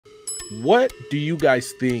what do you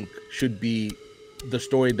guys think should be the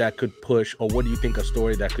story that could push, or what do you think a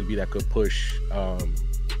story that could be that could push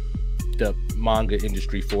the manga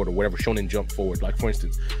industry forward, or whatever, Shonen Jump forward? Like, for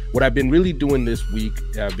instance, what I've been really doing this week,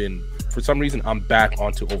 for some reason, I'm back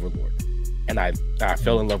onto Overlord, and I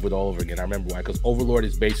fell in love with it all over again. I remember why, because Overlord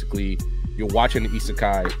is basically, you're watching the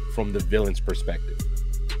isekai from the villain's perspective,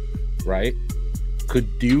 right?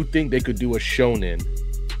 Do you think they could do a shonen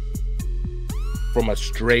from a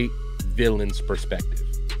straight villain's perspective?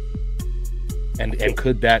 And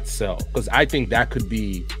could that sell? Because I think that could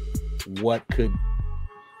be what could...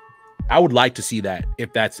 I would like to see that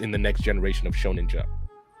if that's in the next generation of Shonen Jump.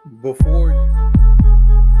 Before you...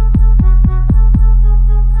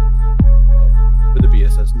 for the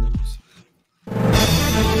B.S.S news.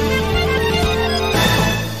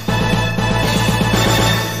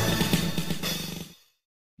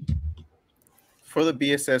 For the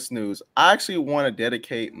B.S.S news, I actually want to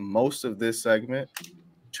dedicate most of this segment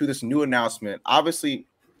to this new announcement. Obviously,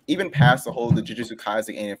 even past the Jujutsu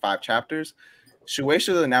Kaisen 8 and 5 chapters, Shueisha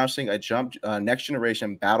is announcing a Jump Next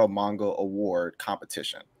Generation Battle Manga Award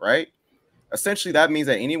competition, right? Essentially, that means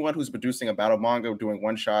that anyone who's producing a battle manga, doing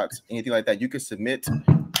one-shots, anything like that, you can submit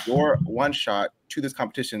your one-shot to this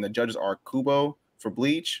competition. The judges are Kubo for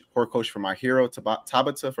Bleach, Horikoshi for My Hero,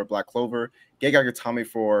 Tabata for Black Clover, Gege Gatami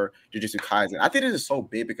for Jujutsu Kaisen. I think this is so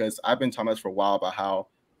big because I've been talking about this for a while about how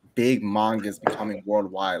big manga is becoming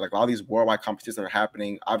worldwide. Like, a lot of these worldwide competitions that are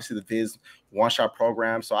happening. Obviously, the Viz one-shot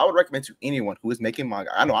program. So I would recommend to anyone who is making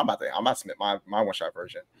manga. I know I'm about to submit my one-shot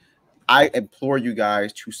version. I implore you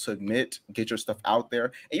guys to submit, get your stuff out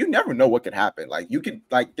there, and you never know what could happen. Like, you could,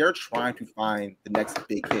 like, they're trying to find the next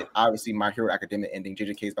big hit. Obviously, My Hero Academia ending,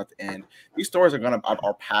 JJK is about to end. These stories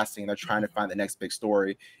are passing. They're trying to find the next big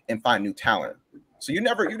story and find new talent. So you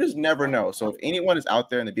just never know. So if anyone is out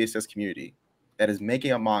there in the B.S.S community that is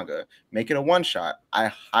making a manga, making a one-shot, I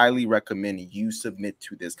highly recommend you submit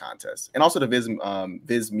to this contest. And also the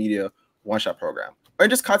Viz Media one-shot program. Or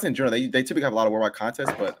just content in general. They typically have a lot of worldwide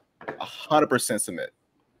contests, but 100% submit.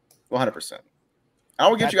 100%. I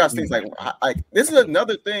will give you guys things like this is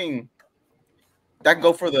another thing that can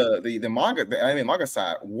go for the manga, the anime manga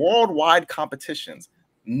side. Worldwide competitions.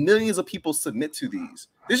 Millions of people submit to these.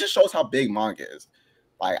 This just shows how big manga is.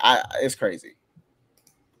 Like, it's crazy.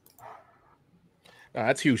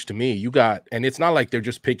 That's huge to me. You got, and it's not like they're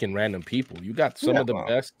just picking random people. You got some of the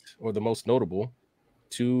best or the most notable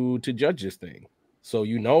to judge this thing. So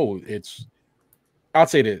it's. I'll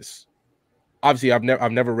say this. Obviously, I've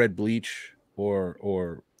never read Bleach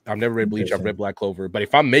or I've never read Bleach. I've read Black Clover. But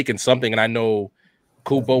if I'm making something and I know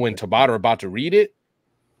Kubo and Tabata are about to read it,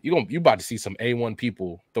 you about to see some A1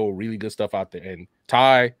 people throw really good stuff out there. And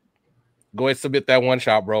Ty, go ahead and submit that one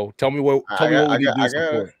shot, bro. Tell me what we need to do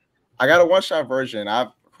support. I got a one-shot version. I've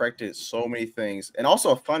corrected so many things. And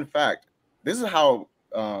also a fun fact, this is how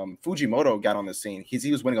Fujimoto got on the scene.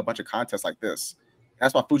 He was winning a bunch of contests like this.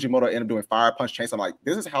 That's why Fujimoto ended up doing Fire Punch Chainsaw. I'm like,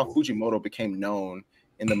 this is how Fujimoto became known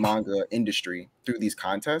in the manga industry, through these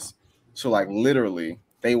contests. So, like, literally,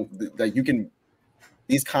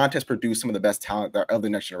 these contests produce some of the best talent of the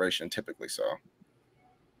next generation, typically. So,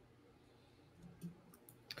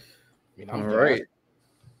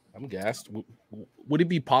 I'm gassed. Would it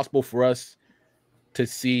be possible for us to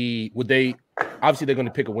see? Would they? Obviously, they're going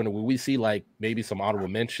to pick a winner. Will we see, like, maybe some honorable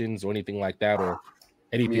mentions or anything like that, or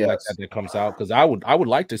anything like that comes out? Because I would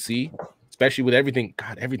like to see, especially with everything.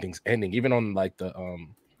 God, everything's ending. Even on, like, the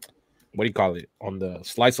what do you call it? On the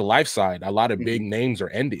slice of life side, a lot of big names are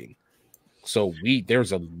ending. So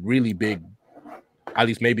there's a really big, at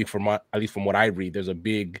least from what I read, there's a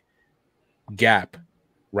big gap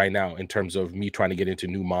right now in terms of me trying to get into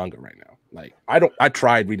new manga right now. Like, I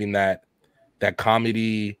tried reading that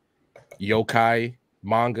comedy yokai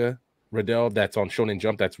manga, Riddell, that's on Shonen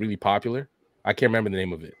Jump, that's really popular. I can't remember the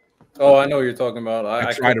name of it. Oh, I know what you're talking about.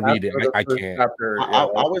 I try to read it. I can't. I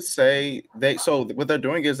would say what they're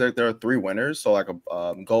doing is that there are 3 winners. So, like,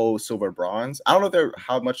 a gold, silver, bronze. I don't know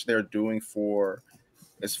how much they're doing for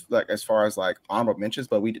as far as like honorable mentions,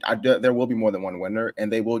 but there will be more than one winner,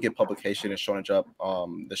 and they will get publication in Shonen Jump,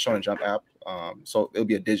 the Shonen Jump app. So it'll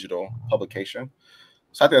be a digital publication.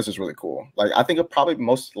 So I think that's just really cool. Like, I think it'll probably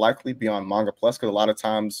most likely be on Manga Plus, because a lot of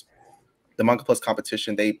times the Manga Plus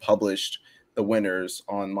competition, they published the winners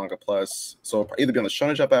on Manga Plus. So it'll either be on the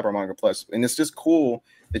Shonen Jump app or Manga Plus. And it's just cool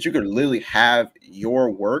that you could literally have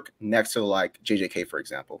your work next to, like, JJK, for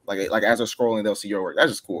example. Like as they're scrolling, they'll see your work.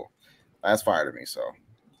 That's just cool. That's fire to me.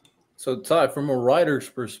 So Ty, from a writer's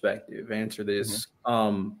perspective, answer this.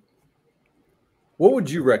 What would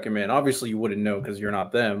you recommend? Obviously, you wouldn't know because you're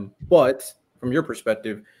not them. But from your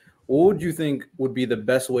perspective, what would you think would be the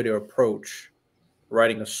best way to approach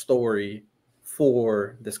writing a story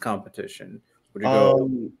for this competition? Would you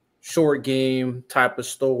go short game type of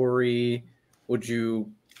story? Would you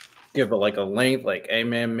give it like a length, like, hey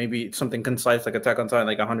man, maybe something concise like Attack on Titan,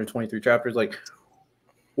 like 123 chapters? Like,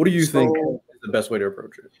 what do you think is the best way to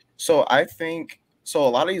approach it? So I think so. A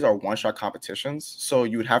lot of these are one-shot competitions, so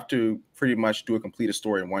you would have to pretty much do a complete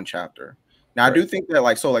story in one chapter. Now, I do think that,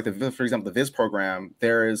 like, so, like, for example, the Viz program,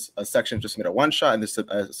 there is a section to submit a one shot, and this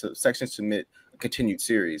section to submit a continued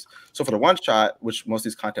series. So for the one shot, which most of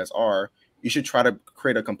these contests are, you should try to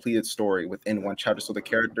create a completed story within one chapter. So the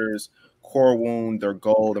characters' core wound, their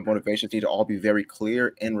goal, their motivations need to all be very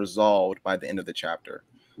clear and resolved by the end of the chapter.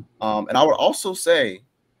 And I would also say,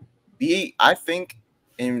 I think,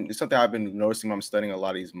 and it's something I've been noticing when I'm studying a lot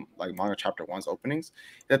of these like manga chapter ones openings,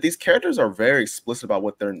 that these characters are very explicit about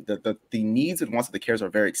what their the needs and wants of the characters are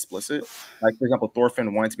very explicit. Like, for example,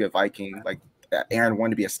 Thorfinn wanted to be a Viking, like Aaron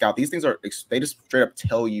wanted to be a scout. These things they just straight up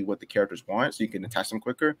tell you what the characters want, so you can attach them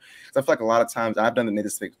quicker. So I feel like a lot of times I've done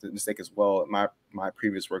the mistake as well. My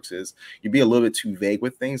previous works is you be a little bit too vague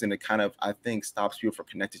with things, and it kind of, I think, stops people from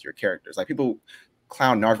connecting to your characters. Like, people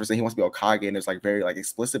clown Naruto for saying he wants to be Okage, and it's like very like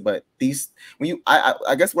explicit. But these, when you,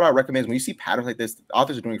 I guess what I recommend is when you see patterns like this, the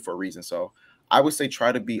authors are doing it for a reason. So I would say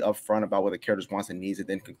try to be upfront about what the characters wants and needs, and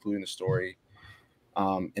then concluding the story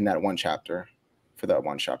in that one chapter for that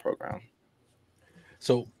one shot program.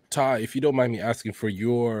 So Ty, if you don't mind me asking, for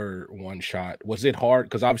your one shot, was it hard?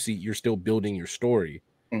 Because obviously you're still building your story.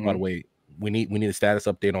 By the way, we need a status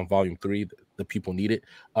update on volume 3. The people need it.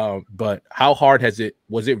 But how hard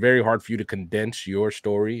was it very hard for you to condense your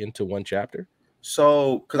story into one chapter?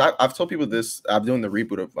 So, because I've told people this, I'm doing the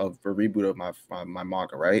reboot of my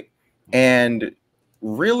manga, right? And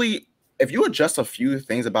really, if you adjust a few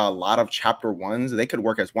things about a lot of chapter ones, they could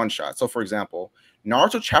work as one shot. So, for example,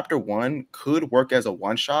 Naruto chapter 1 could work as a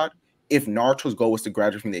one shot if Naruto's goal was to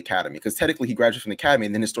graduate from the academy, because technically he graduated from the academy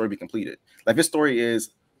and then his story be completed. Like, his story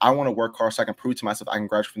is, I want to work hard so I can prove to myself I can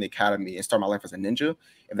graduate from the academy and start my life as a ninja.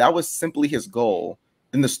 If that was simply his goal,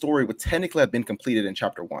 then the story would technically have been completed in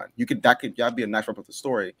chapter 1. That'd be a nice wrap up the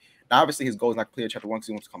story. Now, obviously, his goal is not completed in chapter 1 because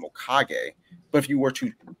he wants to become Okage. But if you were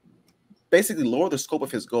to basically lower the scope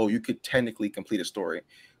of his goal, you could technically complete a story.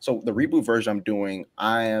 So the reboot version I'm doing,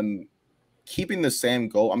 I am keeping the same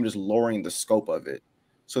goal. I'm just lowering the scope of it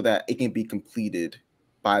so that it can be completed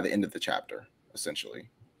by the end of the chapter, essentially.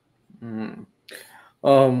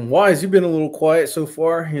 Wise, you've been a little quiet so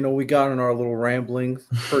far. You know, we got in our little ramblings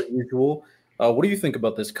per usual. What do you think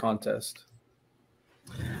about this contest?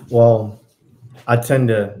 Well, I tend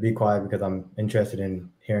to be quiet because I'm interested in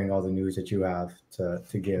hearing all the news that you have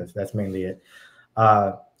to give. That's mainly it.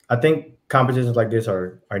 I think competitions like this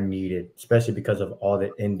are needed, especially because of all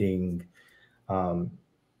the ending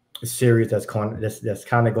series that's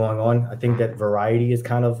kind of going on. I think that variety is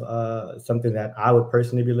kind of something that I would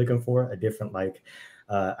personally be looking for, a different, like,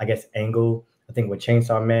 I guess, angle. I think when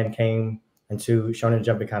Chainsaw Man came into Shonen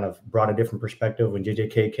Jump, it kind of brought a different perspective. When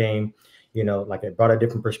JJK came, you know, like, it brought a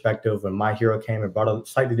different perspective. When My Hero came, it brought a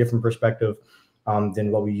slightly different perspective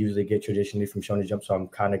than what we usually get traditionally from Shonen Jump. So I'm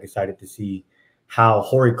kind of excited to see how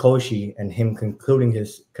Horikoshi and him concluding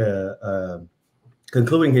his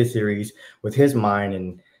series with his mind.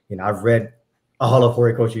 And, you know, I've read all of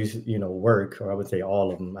Horikoshi's, you know, work, or I would say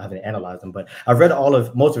all of them. I haven't analyzed them, but I've read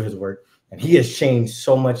most of his work, and he has changed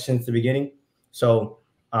so much since the beginning. So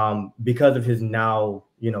because of his now,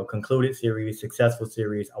 you know, concluded series, successful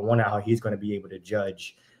series, I wonder how he's going to be able to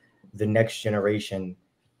judge the next generation.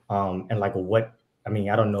 And like, what, I mean,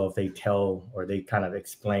 I don't know if they tell or they kind of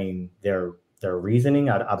explain their reasoning.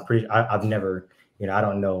 I've never, you know, I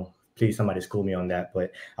don't know. Please, somebody school me on that.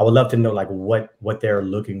 But I would love to know, like, what they're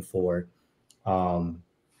looking for, and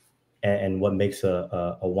what makes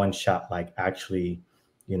a one shot, like, actually,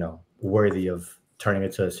 you know, worthy of turning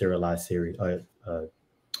into a serialized series. I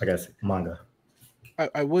guess manga.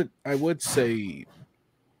 I would say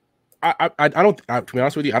I don't, to be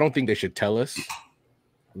honest with you, I don't think they should tell us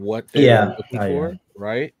what they're looking for,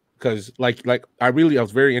 right? Because like I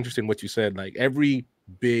was very interested in what you said. Like, every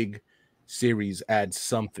big series adds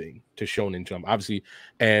something to Shonen Jump, obviously.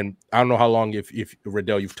 And I don't know how long, if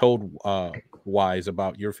Riddell, you've told Wise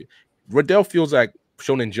about your Riddell feels like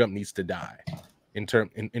Shonen Jump needs to die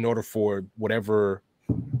in order for whatever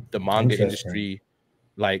the manga industry,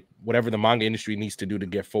 like whatever the manga industry needs to do to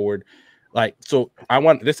get forward. Like, so I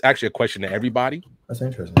want this actually a question to everybody. That's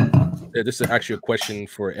interesting. This is actually a question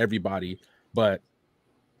for everybody. But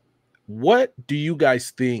what do you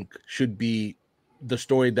guys think should be the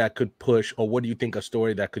story that could push, or what do you think a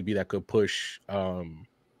story that could push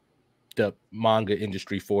the manga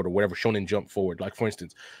industry forward, or whatever, Shonen Jump forward. Like, for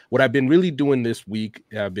instance, what I've been really doing this week,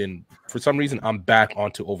 for some reason, I'm back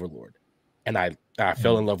onto Overlord, and I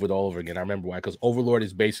fell in love with it all over again. I remember why, because Overlord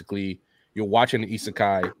is basically, you're watching an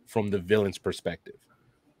isekai from the villain's perspective,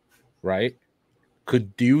 right?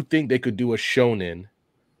 Do you think they could do a shonen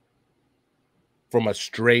from a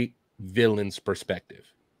straight villain's perspective?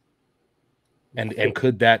 And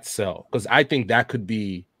could that sell? Because I think that could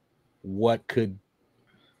be what could,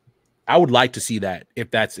 I would like to see that if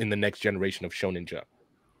that's in the next generation of Shonen Jump.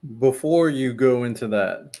 Before you go into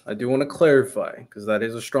that, I do want to clarify, because that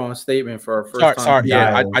is a strong statement for our first time. Sorry,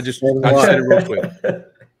 yeah, I just said it real quick.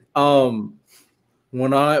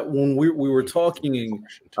 When we were talking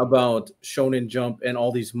about Shonen Jump and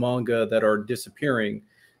all these manga that are disappearing,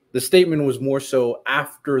 the statement was more so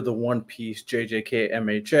after the One Piece, JJK,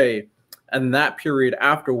 MHA, and that period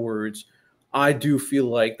afterwards. I do feel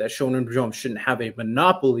like that Shonen Jump shouldn't have a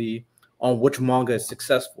monopoly on which manga is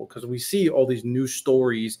successful, because we see all these new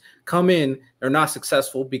stories come in. They're not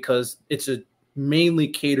successful because it's mainly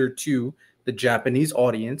catered to the Japanese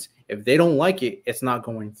audience. If they don't like it, it's not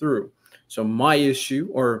going through. So my issue,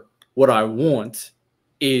 or what I want,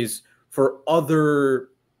 is for other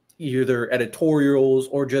either editorials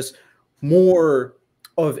or just more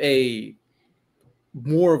of a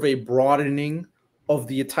broadening of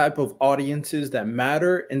the type of audiences that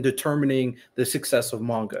matter in determining the success of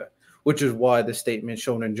manga, which is why the statement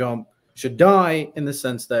Shonen Jump should die, in the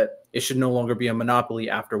sense that it should no longer be a monopoly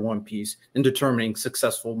after One Piece in determining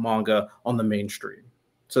successful manga on the mainstream.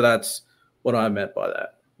 So that's what I meant by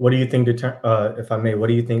that. What do you think, if I may, what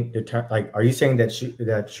do you think, like, are you saying that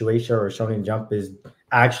that Shueisha or Shonen Jump is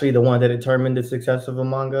actually the one that determined the success of a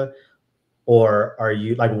manga? Or are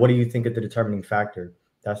you, like, what do you think is the determining factor?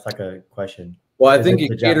 That's like a question. Well, I think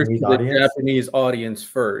it caters to the Japanese audience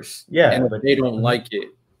first. Yeah. And if they don't like it,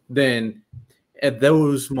 then at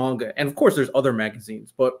those manga, and of course there's other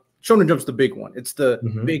magazines, but Shonen Jump's the big one. It's the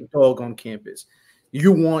big dog on campus.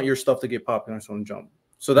 You want your stuff to get popular on Shonen Jump.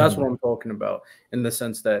 So that's what I'm talking about, in the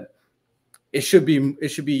sense that it should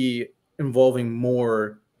be involving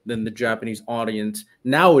more than the Japanese audience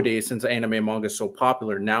nowadays, since anime and manga is so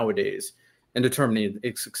popular nowadays, and determining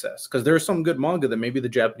its success. Because there are some good manga that maybe the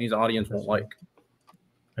Japanese audience won't like.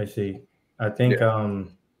 I see. I think to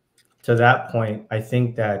that point, I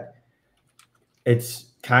think that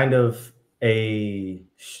it's kind of a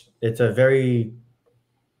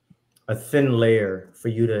thin layer for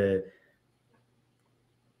you to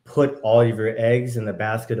put all of your eggs in the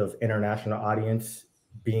basket of international audience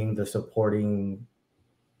being the supporting,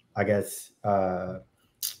 I guess,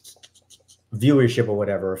 viewership or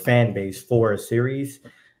whatever, or fan base for a series.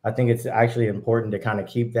 I think it's actually important to kind of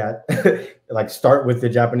keep that, like, start with the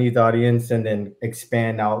Japanese audience and then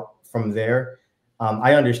expand out from there.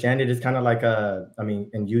 I understand it is kind of like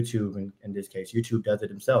in YouTube, in this case, YouTube does it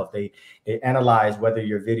themselves. They analyze whether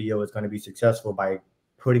your video is going to be successful by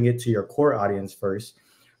putting it to your core audience first,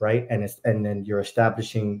 right? And then you're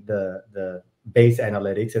establishing the base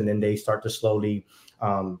analytics, and then they start to slowly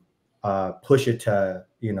push it to,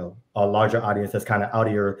 a larger audience that's kind of out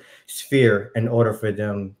of your sphere, in order for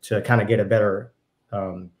them to kind of get a better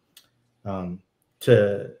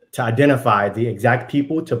to identify the exact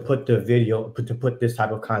people to put the video, to put this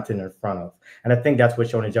type of content in front of. And I think that's what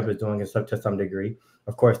Shonen Jump is doing to some degree.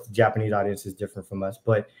 Of course, the Japanese audience is different from us,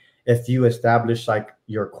 but if you establish like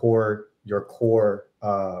your core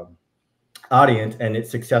audience and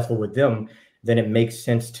it's successful with them, then it makes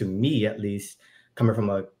sense to me, at least coming from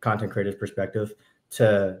a content creator's perspective,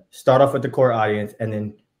 to start off with the core audience and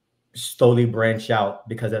then slowly branch out,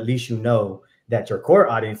 because at least you know that your core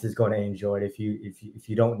audience is going to enjoy it. If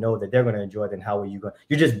you don't know that they're going to enjoy it, then how are you going?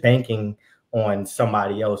 You're just banking on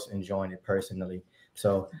somebody else enjoying it personally.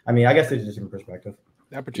 So, I mean, I guess it's just in perspective.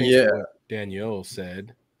 That pertains to what Danielle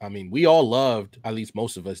said. I mean, we all loved, at least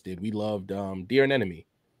most of us did, we loved Dear an Enemy.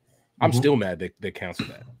 I'm still mad that they canceled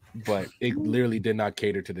that, but it literally did not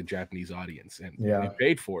cater to the Japanese audience, and they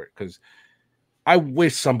paid for it, because I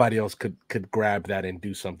wish somebody else could grab that and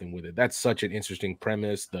do something with it. That's such an interesting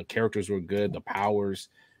premise. The characters were good, the powers,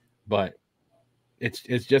 but it's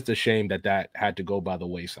just a shame that had to go by the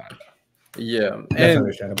wayside. Yeah, that's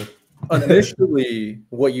understandable. Initially,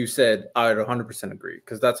 what you said, I 100% agree,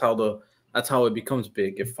 because that's how it becomes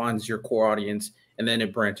big. It finds your core audience and then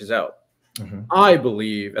it branches out. I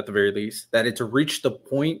believe, at the very least, that it's reached the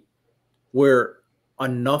point where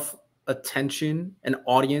enough attention and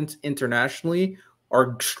audience internationally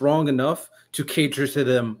are strong enough to cater to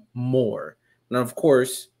them more. And of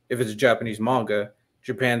course, if it's a Japanese manga,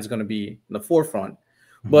 Japan's going to be in the forefront.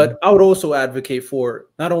 But I would also advocate for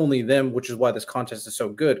not only them, which is why this contest is so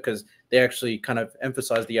good, because they actually kind of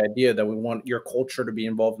emphasize the idea that we want your culture to be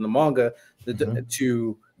involved in the manga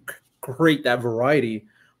to create that variety,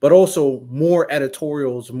 but also more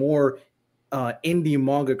editorials, more indie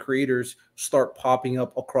manga creators start popping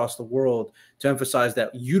up across the world to emphasize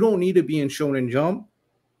that you don't need to be in Shonen Jump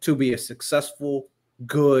to be a successful,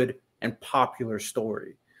 good, and popular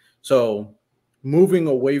story. So moving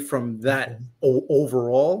away from that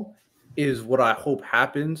overall is what I hope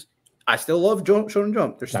happens. I still love Shonen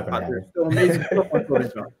Jump. There's still amazing stuff on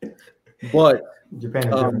Shonen Jump. But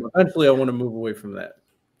eventually I want to move away from that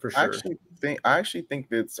for sure. I actually think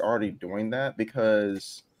it's already doing that,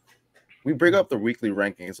 because we bring up the weekly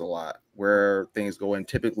rankings a lot, where things go in.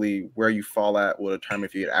 Typically, where you fall at will determine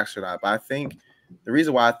if you get axed or not. But I think the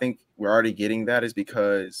reason why I think we're already getting that is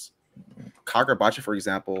because Kagurabachi, for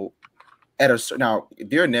example, now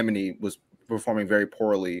Dear Anemone was performing very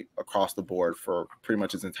poorly across the board for pretty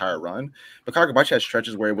much his entire run. But Kagurabachi had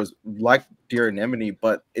stretches where it was like Dear Anemone,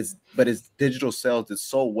 but his digital sales did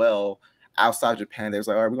so well outside Japan. They was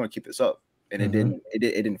like, all right, we're gonna keep this up, and it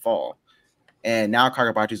didn't fall. And now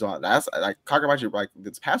Kagurabachi's on. That's like Kagurabachi. Like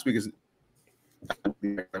this past week is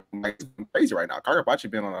crazy right now.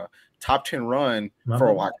 Kagurabachi been on a top 10 run for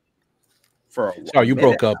a while. Sorry, you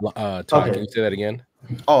broke up, Todd. Okay. Can you say that again?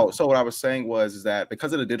 Oh, so what I was saying was that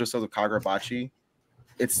because of the digital sales of Kagurabachi,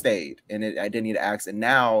 it stayed, and I didn't need to ask. And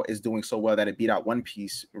now is doing so well that it beat out One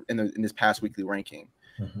Piece in this past weekly ranking,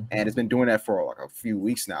 and it's been doing that for like a few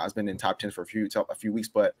weeks now. It's been in top 10 for a few weeks,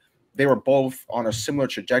 but they were both on a similar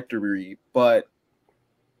trajectory, but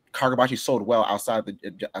Kagurabachi sold well outside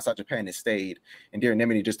Japan. It stayed, and Dear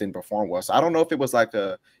Anemone just didn't perform well. So I don't know if it was like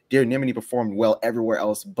a Dear Anemone performed well everywhere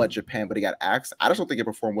else but Japan, but it got axed. I just don't think it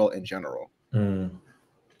performed well in general.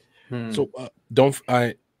 So don't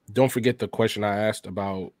forget the question I asked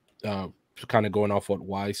about kind of going off what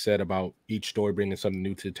Y said about each story bringing something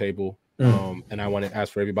new to the table. And I want to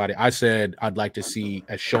ask for everybody. I said I'd like to see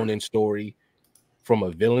a shonen story from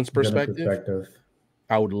a villain's perspective.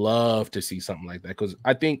 I would love to see something like that, because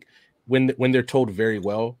I think when they're told very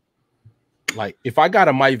well, like if I got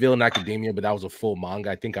a My Villain Academia, but that was a full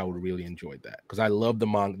manga, I think I would really enjoy that, because I love the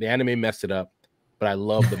manga. The anime messed it up, but I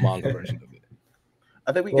love the manga version of it.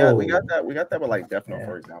 I think we got that with like Death Note,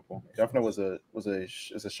 for example. Death Note was a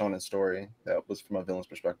shonen story that was from a villain's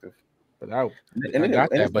perspective. But I got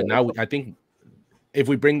that. But now I think if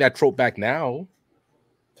we bring that trope back now,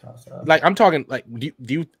 like I'm talking, like do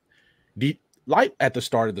you Light at the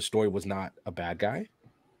start of the story was not a bad guy.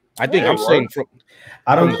 I think I'm saying from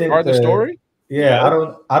the start of the story. Yeah, I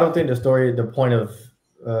don't think the point of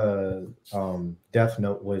Death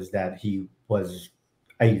Note was that he was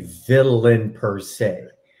a villain per se.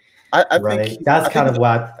 I think that's kind of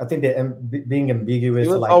why I think that being ambiguous,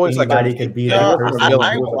 like anybody could be that person.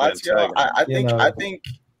 I think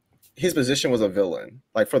his position was a villain,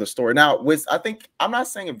 like for the story. Now, I'm not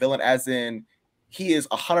saying a villain as in he is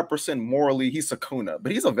 100% morally, he's Sakuna,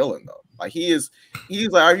 but he's a villain though. Like he's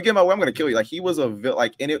like, are you getting my way? I'm gonna kill you. Like he was a villain.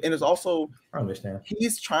 Like and it's also, I understand.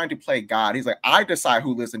 He's trying to play God. He's like, I decide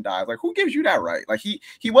who lives and dies. Like who gives you that right? Like he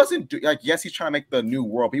wasn't like, yes, he's trying to make the new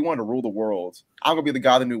world, but he wanted to rule the world. I'm gonna be the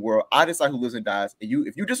God of the new world. I decide who lives and dies. And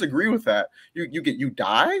if you disagree with that, you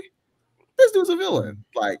die. This dude's a villain.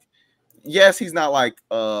 Like, yes, he's not like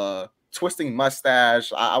twisting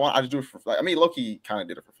mustache. I just do it for, like, I mean, Loki kind of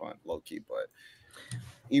did it for fun, Loki, but.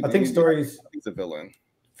 I think stories. He's a villain.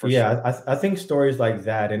 Sure. I think stories like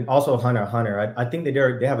that, and also Hunter x Hunter. I think that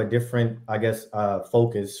they have a different, I guess,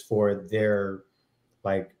 focus for their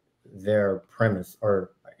premise,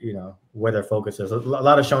 or where their focus is. A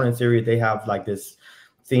lot of shonen series, they have like this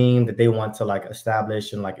theme that they want to like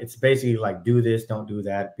establish, and like it's basically like do this, don't do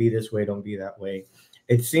that, be this way, don't be that way.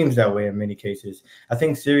 It seems that way in many cases. I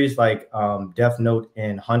think series like Death Note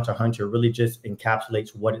and Hunter x Hunter really just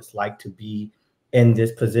encapsulates what it's like to be in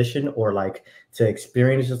this position, or like to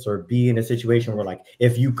experience this, or be in a situation where like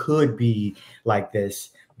if you could be like this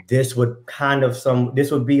would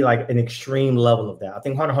be like an extreme level of that. I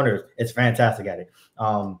think Hunter x Hunter is fantastic at it.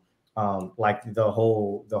 Like the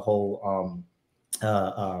whole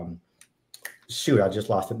shoot, I just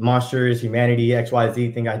lost it. Monsters, humanity,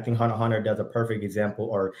 XYZ thing. I think Hunter x Hunter does a perfect example,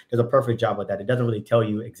 or does a perfect job with that. It doesn't really tell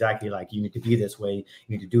you exactly like you need to be this way,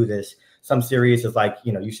 you need to do this. Some series is like,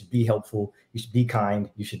 you should be helpful, you should be kind,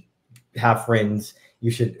 you should have friends, you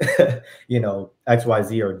should,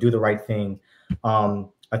 XYZ, or do the right thing.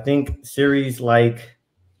 I think series like,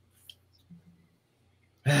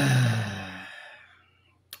 I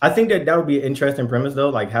think that would be an interesting premise though,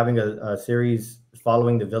 like having a series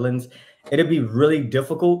following the villains. It'd be really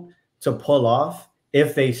difficult to pull off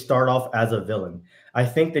if they start off as a villain. I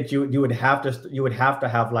think that you would have to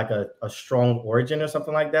have like a strong origin or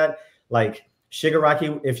something like that. Like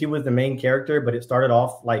Shigaraki, if he was the main character, but it started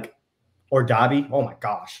off like, or Dabi, oh my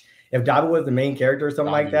gosh. If Dabi was the main character or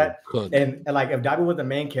something like that, and like if Dabi was the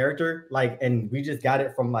main character, like, and we just got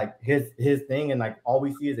it from like his thing, and like all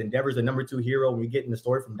we see is Endeavor's the number 2 hero, and we get in the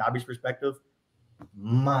story from Dabi's perspective,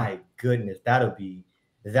 my goodness, that'll be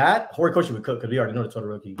that. Horikoshi would cook, because we already know the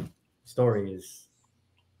Todoroki story is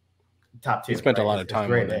top tier. He spent a lot of time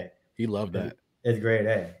on that. He loved that. It's grade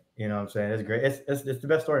A. You know what I'm saying? It's great. It's the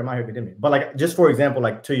best story in My Hero Academia. But like, just for example,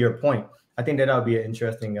 like to your point, I think that would be an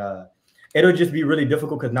interesting. It'll just be really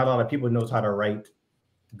difficult because not a lot of people knows how to write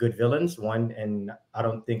good villains. One, and I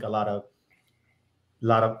don't think a lot of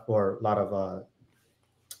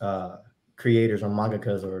creators or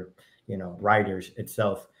mangakas or writers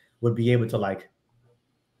itself would be able to like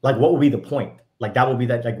what would be the point? Like that would be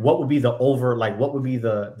that, like what would be the what would be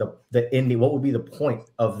the ending? What would be the point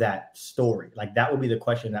of that story? Like that would be the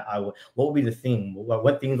question that what would be the theme?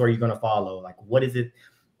 What themes are you going to follow? Like what is it?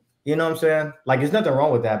 You know what I'm saying? Like there's nothing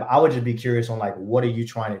wrong with that, but I would just be curious on like, what are you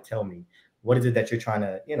trying to tell me? What is it that you're trying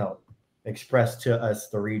to, express to us,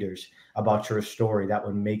 the readers, about your story that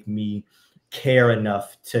would make me care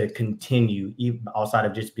enough to continue, even outside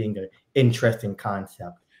of just being an interesting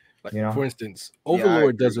concept. Like, for instance,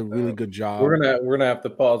 Overlord does a really good job. We're gonna have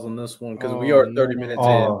to pause on this one because we are 30 minutes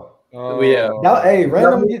in. Hey,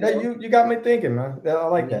 random, you got me thinking, man. I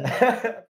like that.